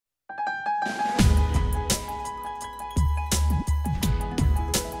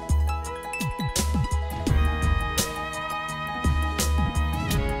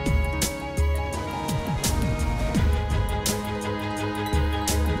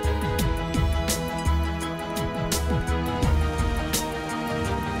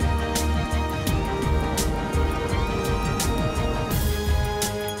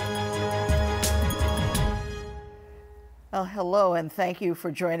Well, hello, and thank you for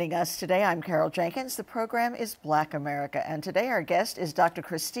joining us today. I'm Carol Jenkins. The program is Black America, and today our guest is Dr.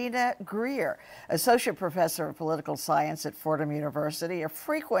 Christina Greer, Associate Professor of Political Science at Fordham University, a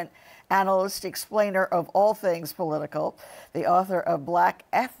frequent analyst, explainer of all things political, the author of Black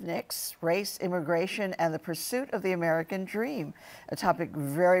Ethnics, Race, Immigration, and the Pursuit of the American Dream, a topic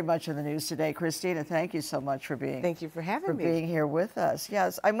very much in the news today. Christina, thank you so much for being Thank you for having me. being here with us.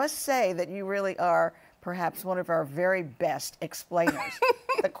 Yes, I must say that you really are perhaps one of our very best explainers.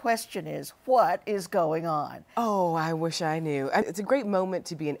 The question is, what is going on? Oh, I wish I knew. It's a great moment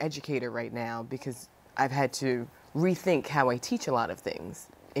to be an educator right now because I've had to rethink how I teach a lot of things.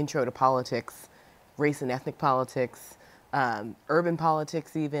 Intro to politics, race and ethnic politics, urban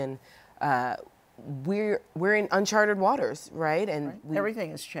politics even. We're in uncharted waters, right? And Everything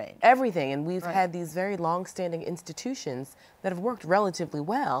has changed. Everything, and we've had these very long-standing institutions that have worked relatively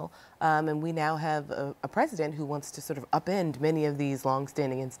well, and we now have a president who wants to sort of upend many of these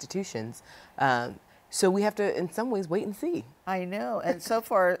long-standing institutions. So we have to, in some ways, wait and see. I know, and so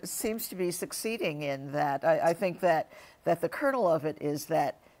far it seems to be succeeding in that. I think that the kernel of it is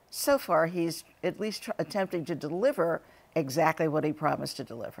that so far he's at least attempting to deliver exactly what he promised to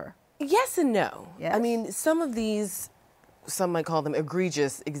deliver. Yes and no. Yes. I mean, some of these, some might call them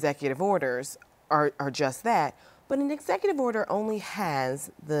egregious executive orders, are just that. But an executive order only has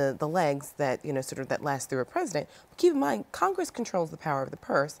the legs that, you know, sort of that last through a president. But keep in mind, Congress controls the power of the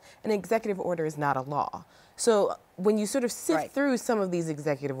purse. An executive order is not a law. So when you sort of sift through some of these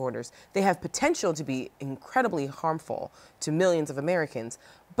executive orders, they have potential to be incredibly harmful to millions of Americans.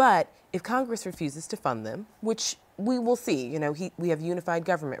 But if Congress refuses to fund them, which we will see, you know, we have unified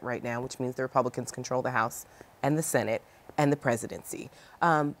government right now, which means the Republicans control the House and the Senate and the presidency.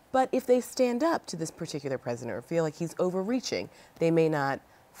 But if they stand up to this particular president or feel like he's overreaching, they may not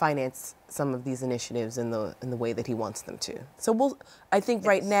finance some of these initiatives in the way that he wants them to. So I think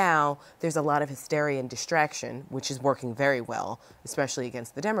right now there's a lot of hysteria and distraction, which is working very well, especially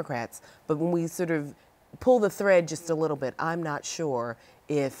against the Democrats. But when we sort of pull the thread just a little bit, I'm not sure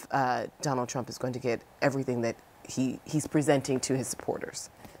if Donald Trump is going to get everything that he's presenting to his supporters.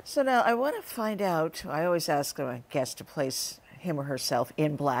 So now I want to find out, I always ask a guest to place him or herself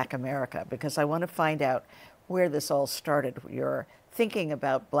in Black America because I want to find out where this all started. You're thinking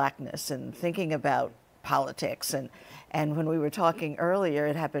about blackness and thinking about politics. And when we were talking earlier,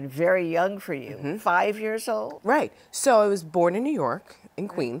 it happened very young for you, 5 years old? Right. So I was born in New York, in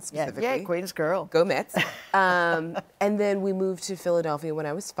Queens specifically. Yeah, Queens girl. Go Mets. And then we moved to Philadelphia when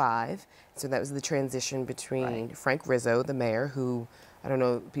I was 5. So that was the transition between Frank Rizzo, the mayor, who, I don't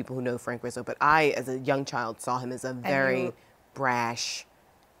know people who know Frank Rizzo, but I, as a young child, saw him as a very brash,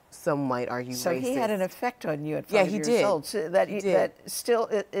 some might argue so racist. he had an effect on you at 5 years old. So that still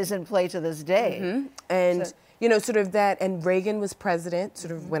is in play to this day. And so, you know, sort of that, and Reagan was president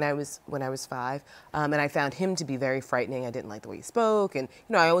sort of when I was 5, and I found him to be very frightening. I didn't like the way he spoke, and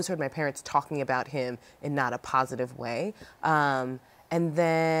you know, I always heard my parents talking about him in not a positive way. And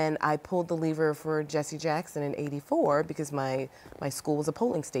then I pulled the lever for Jesse Jackson in '84 because my school was a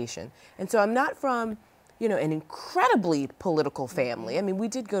polling station. And so I'm not from, you know, an incredibly political family. I mean, we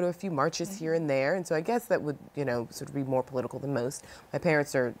did go to a few marches here and there, and so I guess that would, you know, sort of be more political than most. My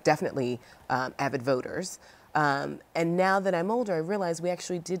parents are definitely avid voters. And now that I'm older, I realize we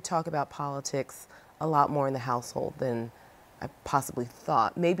actually did talk about politics a lot more in the household than I possibly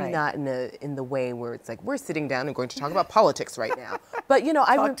thought. Maybe not in the way where it's like we're sitting down and going to talk about politics right now. But you know,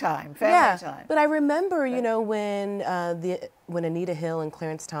 family time. But I remember, you know, when Anita Hill and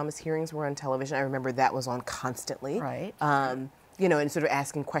Clarence Thomas hearings were on television, I remember that was on constantly. Right. You know, and sort of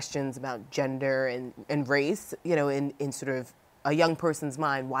asking questions about gender and race. You know, in sort of a young person's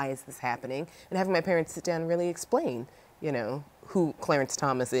mind, why is this happening? And having my parents sit down and really explain, you know, who Clarence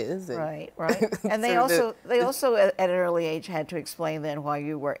Thomas is. And right. And they also at an early age had to explain then why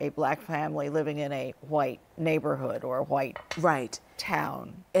you were a Black family living in a white neighborhood or a white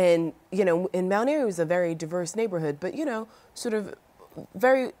town. And, you know, in Mount Airy was a very diverse neighborhood, but, you know, sort of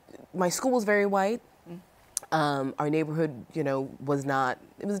my school was very white. Our neighborhood, you know,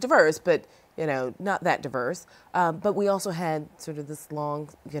 it was diverse, but, you know, not that diverse. But we also had sort of this long,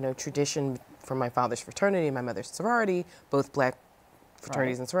 you know, tradition from my father's fraternity and my mother's sorority, both Black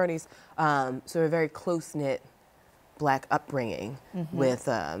fraternities and sororities. So a very close-knit Black upbringing with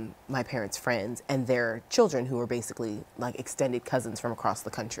my parents' friends and their children who were basically like extended cousins from across the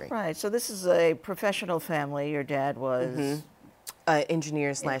country. Right, so this is a professional family. Your dad was...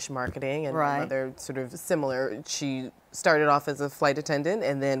 engineer / marketing, and my mother sort of similar. She started off as a flight attendant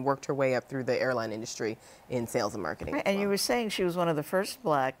and then worked her way up through the airline industry in sales and marketing. Right, and you were saying she was one of the first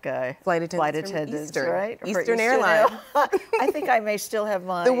black flight attendants, Eastern, right? Eastern Airline. I think I may still have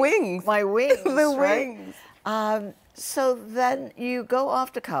my wings. My wings. The right? wings. So then you go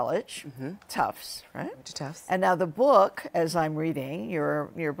off to college, Tufts, right? Went to Tufts. And now the book, as I'm reading,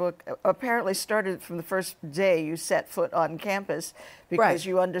 your book apparently started from the first day you set foot on campus because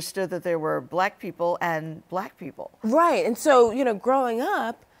you understood that there were black people and black people. Right. And so, growing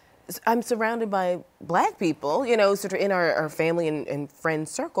up, I'm surrounded by black people, sort of in our family and friend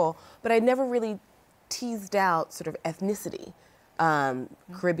circle, but I never really teased out sort of ethnicity.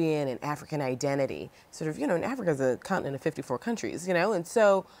 Caribbean and African identity, sort of, and Africa is a continent of 54 countries, and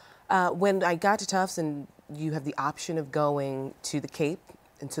so when I got to Tufts and you have the option of going to the Cape,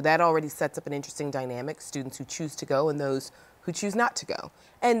 and so that already sets up an interesting dynamic, students who choose to go and those who choose not to go.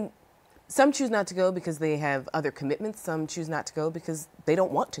 And some choose not to go because they have other commitments, some choose not to go because they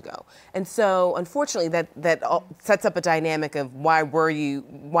don't want to go. And so unfortunately that all sets up a dynamic of why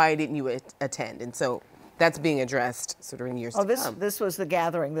didn't you attend? And so that's being addressed sort of in years to come. This was the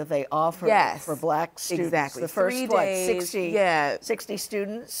gathering that they offered for black students. Exactly. The first, 3 days, 60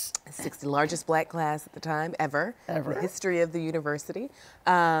 students? 60, largest black class at the time, ever. In the history of the university.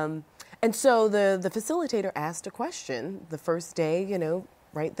 And so the facilitator asked a question the first day,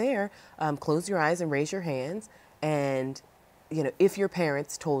 right there, close your eyes and raise your hands. And, if your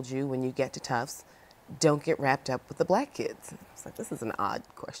parents told you when you get to Tufts, don't get wrapped up with the black kids. It's like, this is an odd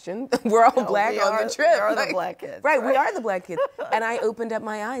question. We're all black on the trip. We are the black kids. Right, we are the black kids. And I opened up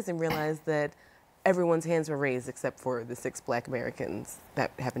my eyes and realized that everyone's hands were raised except for the 6 black Americans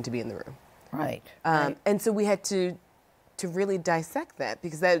that happened to be in the room. Right. And so we had to really dissect that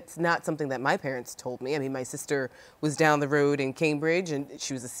because that's not something that my parents told me. I mean, my sister was down the road in Cambridge and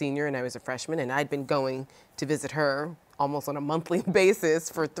she was a senior and I was a freshman and I'd been going to visit her almost on a monthly basis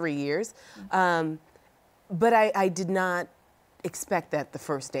for 3 years. But I did not expect that the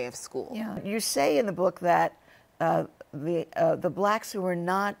first day of school. Yeah. You say in the book that the blacks who were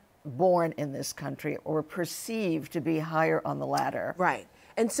not born in this country were perceived to be higher on the ladder. Right.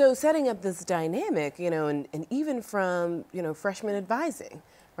 And so setting up this dynamic, and even from, freshman advising,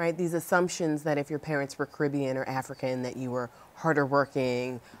 right? These assumptions that if your parents were Caribbean or African, that you were harder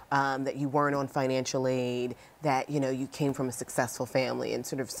working, that you weren't on financial aid, that, you came from a successful family, and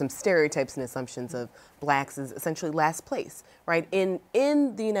sort of some stereotypes and assumptions of blacks as essentially last place, right? In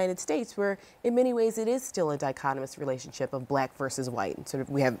the United States, where in many ways it is still a dichotomous relationship of black versus white, and sort of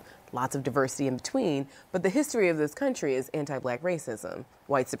we have lots of diversity in between, but the history of this country is anti-black racism,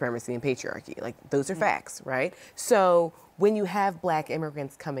 white supremacy, and patriarchy. Like, those are facts, right? So when you have black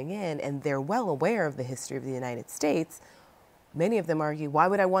immigrants coming in and they're well aware of the history of the United States, many of them argue, why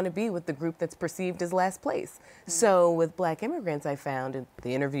would I want to be with the group that's perceived as last place? So with black immigrants, I found in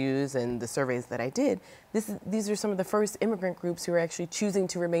the interviews and the surveys that I did, these are some of the first immigrant groups who are actually choosing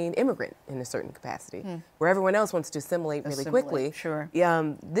to remain immigrant in a certain capacity, where everyone else wants to assimilate really quickly. Sure.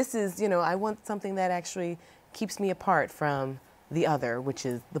 This is, I want something that actually keeps me apart from the other, which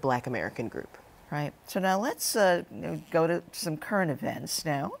is the black American group. Right. So now let's go to some current events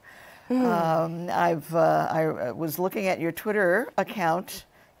now. I was looking at your Twitter account.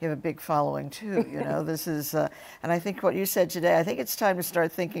 You have a big following too, this is, and I think what you said today, I think it's time to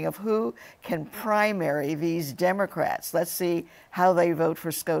start thinking of who can primary these Democrats. Let's see how they vote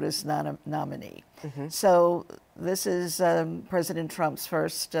for SCOTUS nominee. So this is President Trump's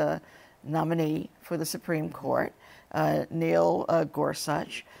first nominee for the Supreme Court, Neil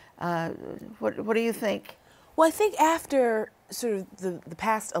Gorsuch. What do you think? Well, I think after sort of the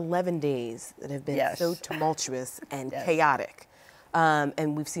past 11 days that have been so tumultuous and chaotic,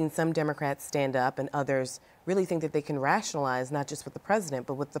 and we've seen some Democrats stand up and others really think that they can rationalize not just with the president,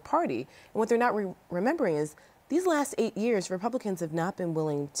 but with the party. And what they're not remembering is these last 8 years, Republicans have not been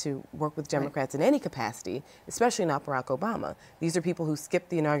willing to work with Democrats in any capacity, especially not Barack Obama. These are people who skipped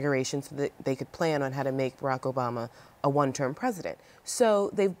the inauguration so that they could plan on how to make Barack Obama a one-term president. So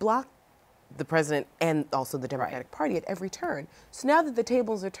they've blocked the president and also the Democratic Party at every turn. So now that the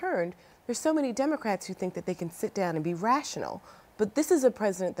tables are turned, there's so many Democrats who think that they can sit down and be rational. But this is a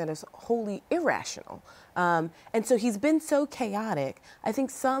president that is wholly irrational. And so he's been so chaotic. I think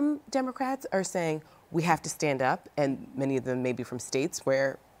some Democrats are saying, we have to stand up, and many of them may be from states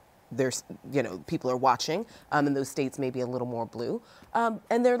where there's, people are watching, and those states may be a little more blue.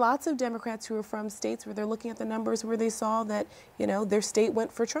 And there are lots of Democrats who are from states where they're looking at the numbers where they saw that, their state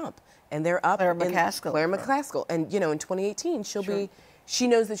went for Trump. And they're up. Claire McCaskill. And, in 2018, she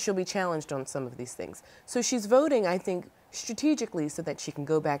knows that she'll be challenged on some of these things. So she's voting, I think, strategically so that she can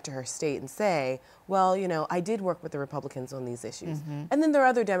go back to her state and say, well, you know, I did work with the Republicans on these issues. And then there are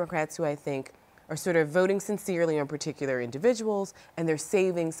other Democrats who I think are sort of voting sincerely on particular individuals, and they're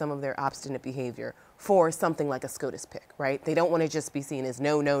saving some of their obstinate behavior for something like a SCOTUS pick, right? They don't want to just be seen as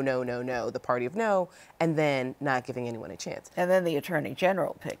no, no, no, no, no, the party of no, and then not giving anyone a chance. And then the Attorney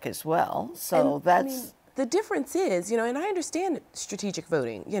General pick as well. So and, that's... I mean, the difference is, you know, and I understand strategic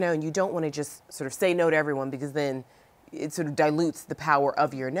voting, you know, and you don't want to just sort of say no to everyone because then it sort of dilutes the power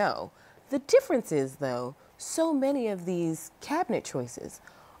of your no. The difference is, though, so many of these cabinet choices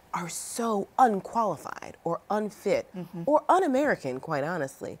are so unqualified or unfit or un-American, quite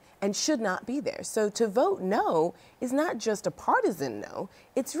honestly, and should not be there. So to vote no is not just a partisan no.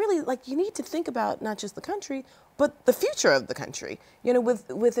 It's really like you need to think about not just the country, but the future of the country. You know,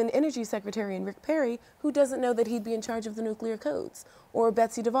 with an energy secretary in Rick Perry who doesn't know that he'd be in charge of the nuclear codes, or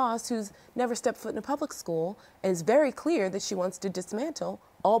Betsy DeVos who's never stepped foot in a public school and is very clear that she wants to dismantle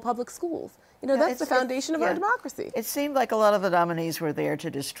all public schools. You know, that's the foundation of our democracy. It seemed like a lot of the nominees were there to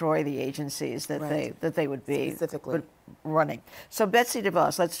destroy the agencies that they would be specifically running. So Betsy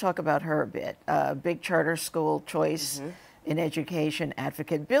DeVos, let's talk about her a bit. Big charter school choice in education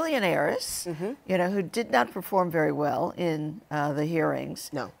advocate, billionaires, you know, who did not perform very well in the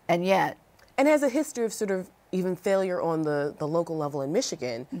hearings. No. And yet. And has a history of sort of even failure on the local level in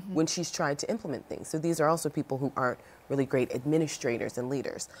Michigan when she's tried to implement things. So these are also people who aren't really great administrators and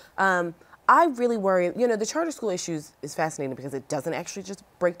leaders. I really worry, you know, the charter school issues is fascinating because it doesn't actually just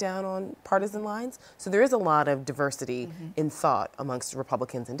break down on partisan lines. So there is a lot of diversity in thought amongst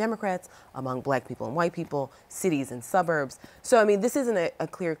Republicans and Democrats, among black people and white people, cities and suburbs. So, I mean, this isn't a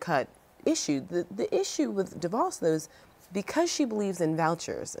clear-cut issue. The issue with DeVos, though, is because she believes in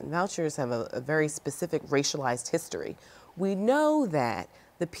vouchers, and vouchers have a very specific racialized history, we know that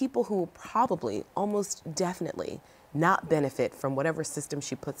the people who will probably, almost definitely, not benefit from whatever system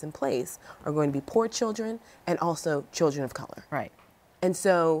she puts in place are going to be poor children and also children of color. Right. And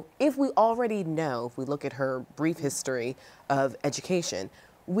so if we already know, if we look at her brief history of education,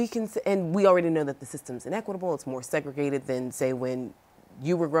 we can, and we already know that the system's inequitable, it's more segregated than, say, when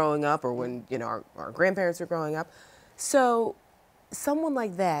you were growing up or when, you know, our grandparents were growing up. So someone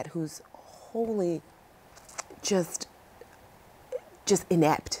like that who's wholly just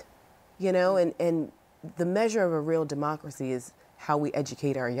inept, you know, and the measure of a real democracy is how we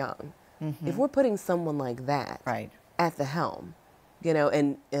educate our young. If we're putting someone like that at the helm, you know,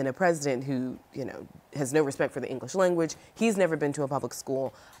 and a president who, you know, has no respect for the English language, he's never been to a public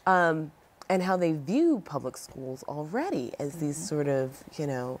school, and how they view public schools already as these sort of, you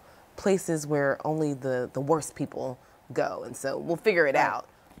know, places where only the worst people go. And so we'll figure it out.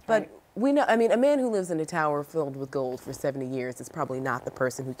 But we know, I mean, a man who lives in a tower filled with gold for 70 years is probably not the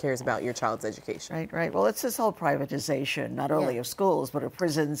person who cares about your child's education. Right, right. Well, it's this whole privatization, not only of schools, but of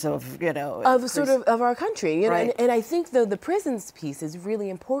prisons, of, you know. Of our country. You know? And I think, though, the prisons piece is really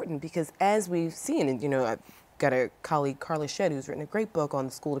important because as we've seen, and, you know, I've got a colleague, Carla Shedd, who's written a great book on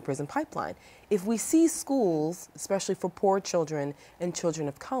the school-to-prison pipeline. If we see schools, especially for poor children and children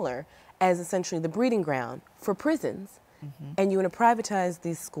of color, as essentially the breeding ground for prisons, and you want to privatize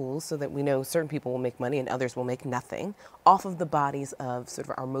these schools so that we know certain people will make money and others will make nothing off of the bodies of sort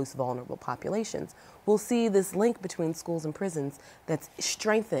of our most vulnerable populations, we'll see this link between schools and prisons that's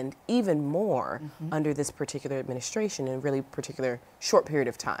strengthened even more under this particular administration in a really particular short period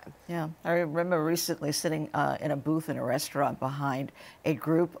of time. Yeah, I remember recently sitting in a booth in a restaurant behind a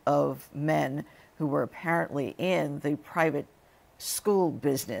group of men who were apparently in the private school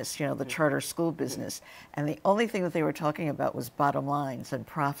business, you know, the charter school business. And the only thing that they were talking about was bottom lines and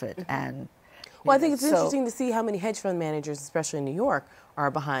profit. And well, I think it's interesting to see how many hedge fund managers, especially in New York,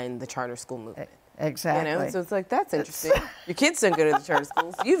 are behind the charter school movement. Exactly. You know, so it's like, that's interesting. Your kids don't go to the charter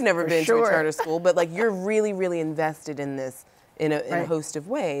schools. You've never been to a charter school, but like you're really, really invested in this in a host of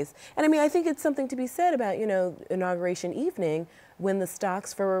ways. And I mean, I think it's something to be said about, you know, inauguration evening when the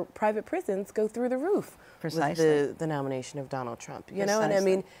stocks for private prisons go through the roof. Precisely. With the nomination of Donald Trump, you know, and I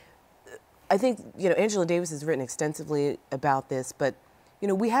mean, I think, you know, Angela Davis has written extensively about this, but, you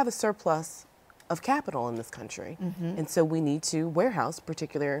know, we have a surplus of capital in this country, and so we need to warehouse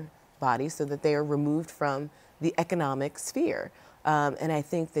particular bodies so that they are removed from the economic sphere. And I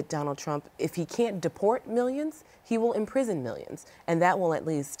think that Donald Trump, if he can't deport millions, he will imprison millions, and that will at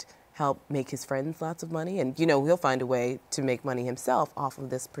least help make his friends lots of money, and, you know, he'll find a way to make money himself off of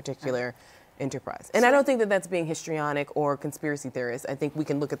this particular enterprise. And I don't think that that's being histrionic or conspiracy theorist. I think we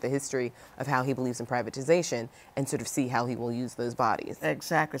can look at the history of how he believes in privatization and sort of see how he will use those bodies.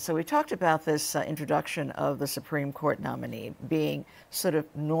 Exactly. So we talked about this introduction of the Supreme Court nominee being sort of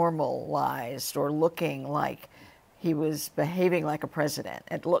normalized or looking like he was behaving like a president.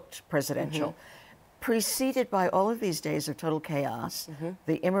 It looked presidential. Preceded by all of these days of total chaos,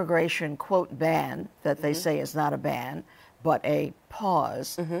 the immigration, quote, ban that they say is not a ban, but a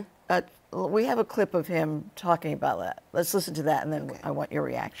pause. We have a clip of him talking about that. Let's listen to that, and then I want your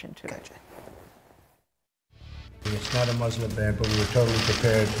reaction to it. It's not a Muslim ban, but we were totally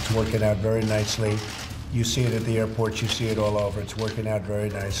prepared. It's working out very nicely. You see it at the airports, you see it all over. It's working out very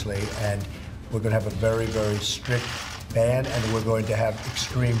nicely, and we're going to have a very, very strict ban, and we're going to have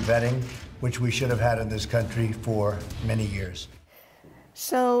extreme vetting, which we should have had in this country for many years.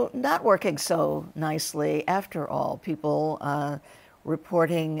 So not working so nicely after all. People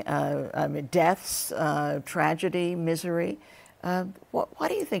reporting deaths, tragedy, misery. Why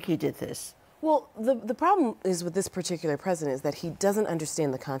do you think he did this? Well, the problem is with this particular president is that he doesn't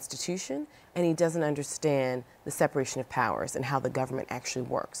understand the Constitution, and he doesn't understand the separation of powers and how the government actually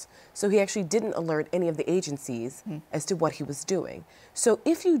works. So he actually didn't alert any of the agencies as to what he was doing. So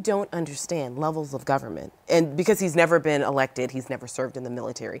if you don't understand levels of government, and because he's never been elected, he's never served in the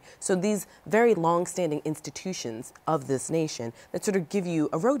military, so these very long-standing institutions of this nation that sort of give you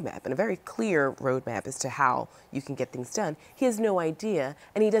a roadmap, and a very clear roadmap as to how you can get things done, he has no idea,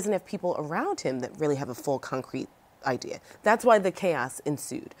 and he doesn't have people around him that really have a full concrete idea. That's why the chaos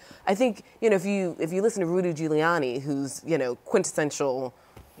ensued. I think, if you listen to Rudy Giuliani, who's, quintessential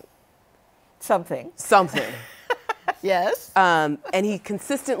something. Yes. And he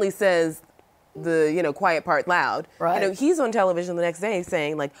consistently says the, quiet part loud. Right. He's on television the next day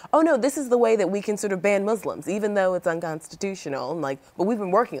saying like, oh no, this is the way that we can sort of ban Muslims, even though it's unconstitutional, and but we've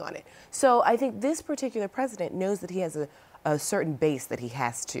been working on it. So I think this particular president knows that he has a certain base that he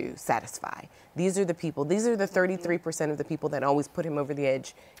has to satisfy. These are the people, these are the 33% of the people that always put him over the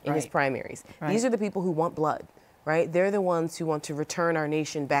edge in his primaries. These are the people who want blood, right? They're the ones who want to return our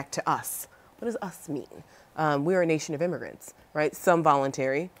nation back to us. What does us mean? We're a nation of immigrants, right? Some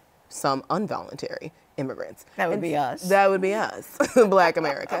voluntary, some involuntary immigrants. That would be us. That would be us, Black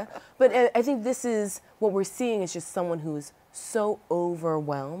America. But I think this is, what we're seeing is just someone who's so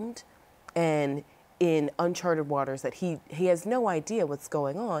overwhelmed and in uncharted waters that he has no idea what's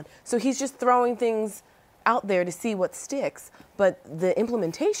going on. So he's just throwing things out there to see what sticks. But the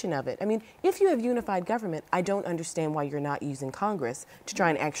implementation of it, I mean, if you have unified government, I don't understand why you're not using Congress to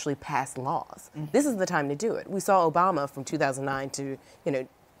try and actually pass laws. This is the time to do it. We saw Obama from 2009 to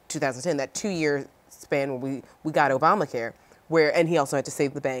 2010, that 2-year span where we got Obamacare, and he also had to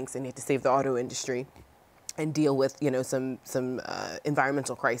save the banks and he had to save the auto industry and deal with some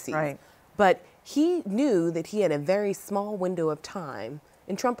environmental crises. Right. But he knew that he had a very small window of time,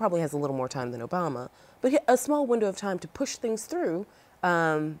 and Trump probably has a little more time than Obama, but a small window of time to push things through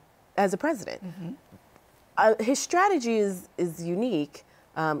as a president. His strategy is unique,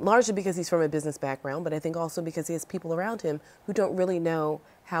 largely because he's from a business background, but I think also because he has people around him who don't really know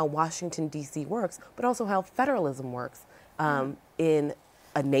how Washington, D.C. works, but also how federalism works in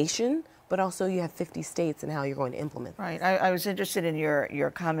a nation, but also you have 50 states and how you're going to implement them. Right. I was interested in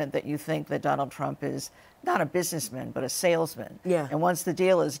your comment that you think that Donald Trump is not a businessman, but a salesman. Yeah. And once the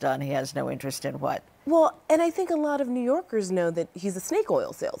deal is done, he has no interest in what? Well, and I think a lot of New Yorkers know that he's a snake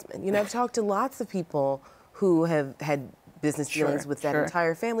oil salesman. I've talked to lots of people who have had business dealings with that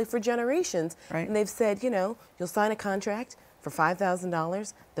entire family for generations. Right. And they've said, you'll sign a contract for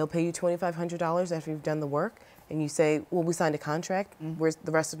 $5,000. They'll pay you $2,500 after you've done the work. And you say, well, we signed a contract. Where's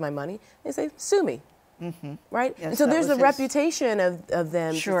the rest of my money? They say, sue me. Right? Yes, and so there's a his reputation of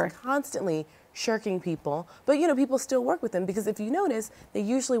them just constantly shirking people. But, people still work with them because if you notice, they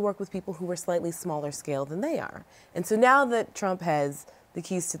usually work with people who are slightly smaller scale than they are. And so now that Trump has the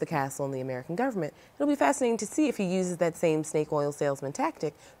keys to the castle in the American government, it'll be fascinating to see if he uses that same snake oil salesman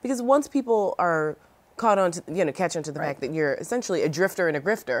tactic, because once people are caught on to, catch on to the fact that you're essentially a drifter and a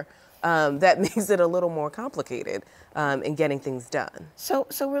grifter, that makes it a little more complicated in getting things done. So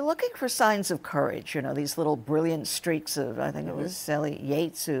we're looking for signs of courage, these little brilliant streaks of, I think it was Sally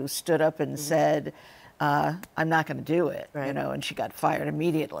Yates who stood up and said, I'm not going to do it, and she got fired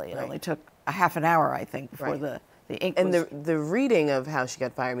immediately. It only took a half an hour, I think, before the ink and was... the reading of how she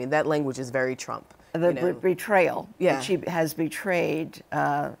got fired, that language is very Trump. The betrayal. Yeah. That she has betrayed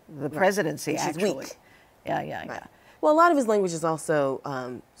the presidency, actually. She's weak. Yeah. Well, a lot of his language is also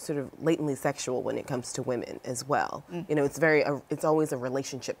sort of latently sexual when it comes to women as well. It's always a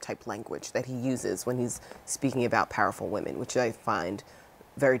relationship type language that he uses when he's speaking about powerful women, which I find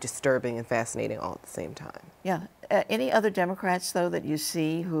very disturbing and fascinating all at the same time. Yeah. Any other Democrats, though, that you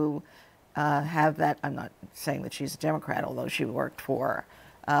see who have that? I'm not saying that she's a Democrat, although she worked for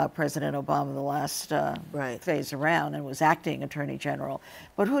President Obama the last phase around and was acting Attorney General.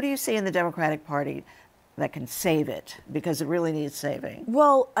 But who do you see in the Democratic Party that can save it, because it really needs saving?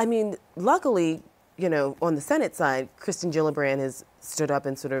 Well, I mean, luckily, you know, on the Senate side, Kristen Gillibrand has stood up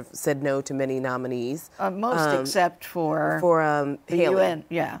and sort of said no to many nominees. Most except for the Haley. UN,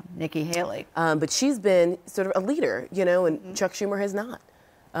 yeah, Nikki Haley. But she's been sort of a leader, you know, and Chuck Schumer has not.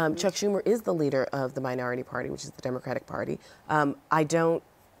 Chuck Schumer is the leader of the minority party, which is the Democratic Party. I don't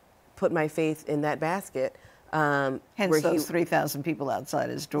put my faith in that basket. Hence those 3,000 people outside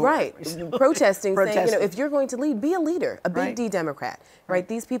his door. Right, protesting, saying, you know, if you're going to lead, be a leader, a big D Democrat, right?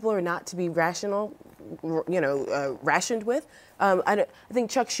 These people are not to be rational, you know, rationed with. I think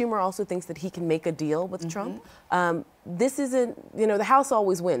Chuck Schumer also thinks that he can make a deal with Trump. This isn't, you know, the House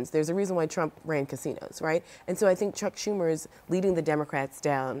always wins. There's a reason why Trump ran casinos, right? And so I think Chuck Schumer is leading the Democrats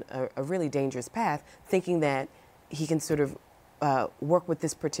down a really dangerous path, thinking that he can sort of work with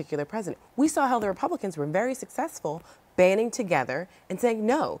this particular president. We saw how the Republicans were very successful banding together and saying,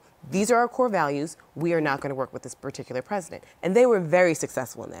 no, these are our core values. We are not going to work with this particular president. And they were very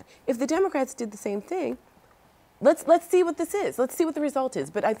successful in that. If the Democrats did the same thing, let's see what this is. Let's see what the result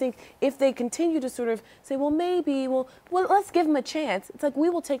is. But I think if they continue to sort of say, well, maybe, well, let's give them a chance. It's like we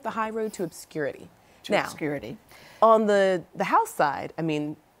will take the high road to obscurity. Obscurity. On the House side, I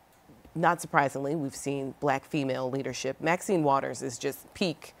mean, not surprisingly, we've seen black female leadership. Maxine Waters is just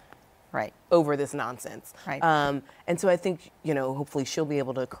peak over this nonsense. And so I think, you know, hopefully she'll be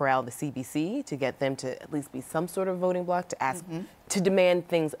able to corral the CBC to get them to at least be some sort of voting bloc to ask, to demand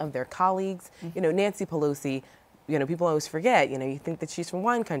things of their colleagues. You know, Nancy Pelosi, you know, people always forget, you know, you think that she's from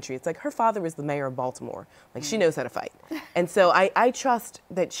wine country. It's like her father was the mayor of Baltimore. Like, she knows how to fight. And so I trust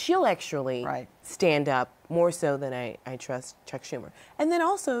that she'll actually stand up more so than I trust Chuck Schumer. And then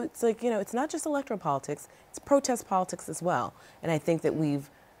also, it's like, you know, it's not just electoral politics, it's protest politics as well. And I think that we've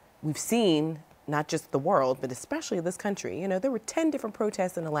seen, not just the world, but especially this country, you know, there were 10 different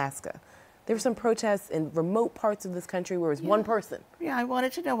protests in Alaska. There were some protests in remote parts of this country where it was one person. Yeah, I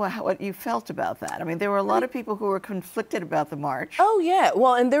wanted to know what you felt about that. I mean, there were a lot of people who were conflicted about the march. Oh, yeah.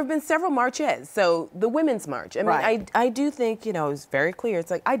 Well, and there have been several marches. So the Women's March. I mean, I do think, you know, it was very clear.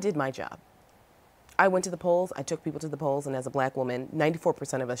 It's like, I did my job. I went to the polls. I took people to the polls. And as a black woman,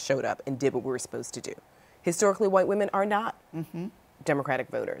 94% of us showed up and did what we were supposed to do. Historically, white women are not Democratic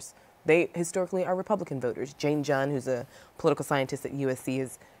voters. They historically are Republican voters. Jane John, who's a political scientist at USC,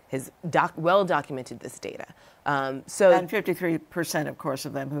 has well documented this data. And 53%, of course,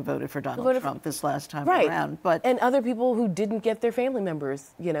 of them who voted for Donald Trump this last time around. But and other people who didn't get their family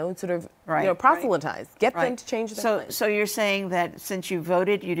members, you know, sort of you know, proselytize, get them to change their minds. So you're saying that since you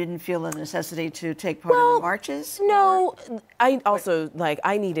voted, you didn't feel the necessity to take part in the marches? No, I also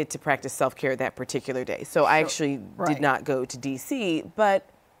I needed to practice self-care that particular day, so I actually did not go to D.C. But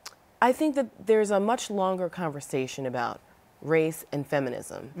I think that there's a much longer conversation about race and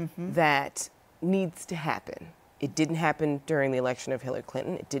feminism that needs to happen. It didn't happen during the election of Hillary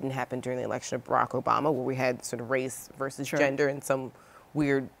Clinton. It didn't happen during the election of Barack Obama, where we had sort of race versus gender in some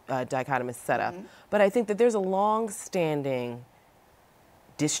weird dichotomous setup. But I think that there's a long-standing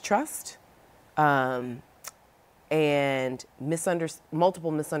distrust and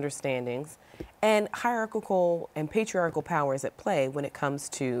multiple misunderstandings and hierarchical and patriarchal powers at play when it comes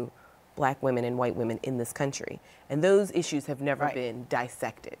to black women and white women in this country. And those issues have never been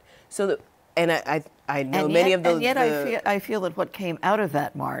dissected. So, I know many of those. And yet I feel that what came out of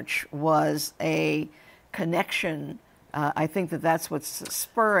that march was a connection. I think that that's what's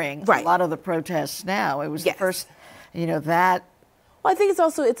spurring a lot of the protests now. It was the first, you know, that. Well, I think it's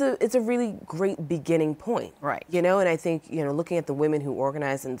also, it's a really great beginning point. You know, and I think, you know, looking at the women who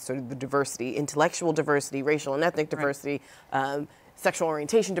organize and sort of the diversity, intellectual diversity, racial and ethnic diversity, sexual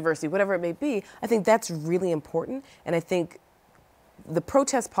orientation diversity, whatever it may be, I think that's really important. And I think the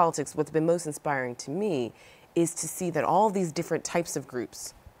protest politics, what's been most inspiring to me is to see that all these different types of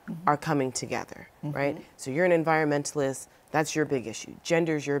groups are coming together, right? So you're an environmentalist, that's your big issue.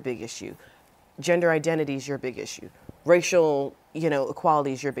 Gender's your big issue. Gender identity is your big issue. Racial, you know,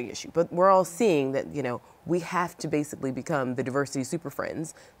 equality is your big issue. But we're all seeing that, you know, we have to basically become the diversity super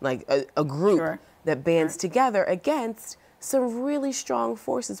friends, like a group that bands together against some really strong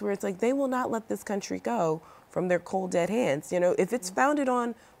forces where it's like they will not let this country go from their cold, dead hands. You know, if it's founded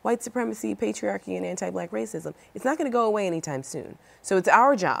on white supremacy, patriarchy, and anti-black racism, it's not going to go away anytime soon. So it's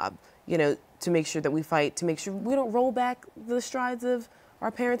our job, you know, to make sure that we fight, to make sure we don't roll back the strides of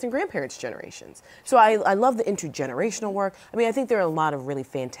our parents and grandparents' generations. So I love the intergenerational work. I mean, I think there are a lot of really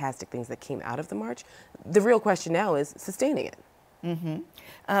fantastic things that came out of the march. The real question now is sustaining it.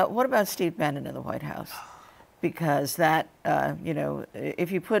 What about Steve Bannon in the White House? because that, you know,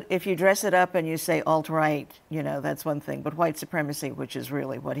 if you dress it up and you say alt-right, you know, that's one thing, but white supremacy, which is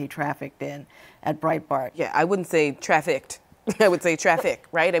really what he trafficked in at Breitbart. Yeah, I wouldn't say trafficked. I would say traffic,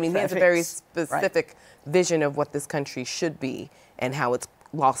 right? I mean, he has a very specific vision of what this country should be and how it's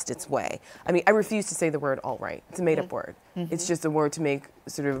lost its way. I mean, I refuse to say the word alt-right. It's a made-up word. It's just a word to make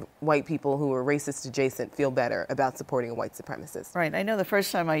sort of white people who are racist adjacent feel better about supporting a white supremacist. Right. I know the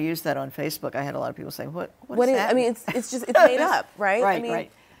first time I used that on Facebook, I had a lot of people say, what is that? I mean, it's made up, right? Right, I mean,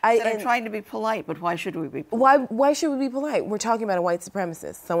 right. I'm trying to be polite, but why should we be polite? Why should we be polite? We're talking about a white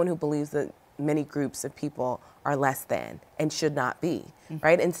supremacist, someone who believes that many groups of people are less than and should not be,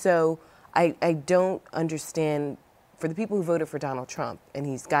 right? And so I don't understand, for the people who voted for Donald Trump, and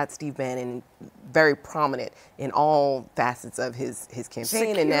he's got Steve Bannon very prominent in all facets of his campaign.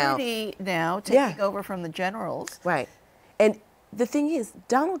 Security and now taking over from the generals. Right. And the thing is,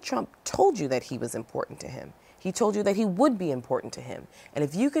 Donald Trump told you that he was important to him. He told you that he would be important to him. And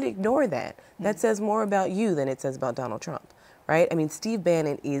if you could ignore that, that says more about you than it says about Donald Trump, right? I mean, Steve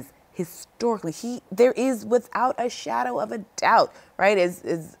Bannon is historically, there is without a shadow of a doubt, right?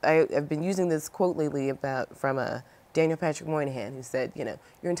 I've been using this quote lately from Daniel Patrick Moynihan, who said, you know,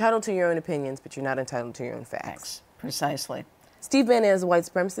 you're entitled to your own opinions, but you're not entitled to your own facts. Precisely. Steve Bannon as a white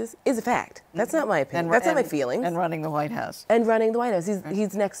supremacist is a fact. That's not my opinion. That's not my feelings. And running the White House. And running the White House.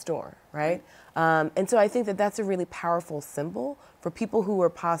 He's next door, right? And so I think that that's a really powerful symbol for people who are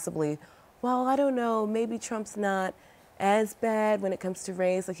possibly, well, I don't know, maybe Trump's not as bad when it comes to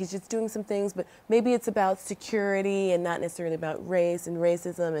race. Like, he's just doing some things, but maybe it's about security and not necessarily about race and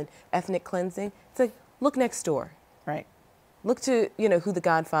racism and ethnic cleansing. It's like, look next door. Right. Look to, you know, who the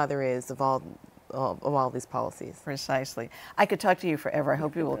godfather is of all these policies. Precisely. I could talk to you forever. I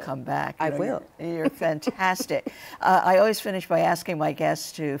hope you will come back. I will. You're fantastic. I always finish by asking my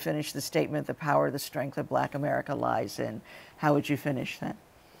guests to finish the statement, the power, the strength of Black America lies in. How would you finish that?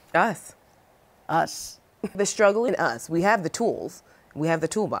 Us. Us. The struggle in us. We have the tools. We have the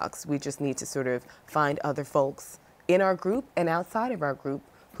toolbox. We just need to sort of find other folks in our group and outside of our group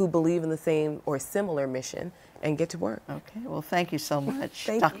who believe in the same or similar mission and get to work. Okay, well, thank you so much,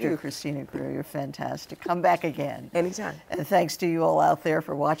 Thank Dr. you. Christina Greer. You're fantastic. Come back again. Anytime. And thanks to you all out there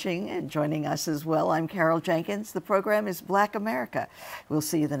for watching and joining us as well. I'm Carol Jenkins. The program is Black America. We'll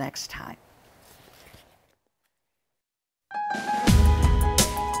see you the next time.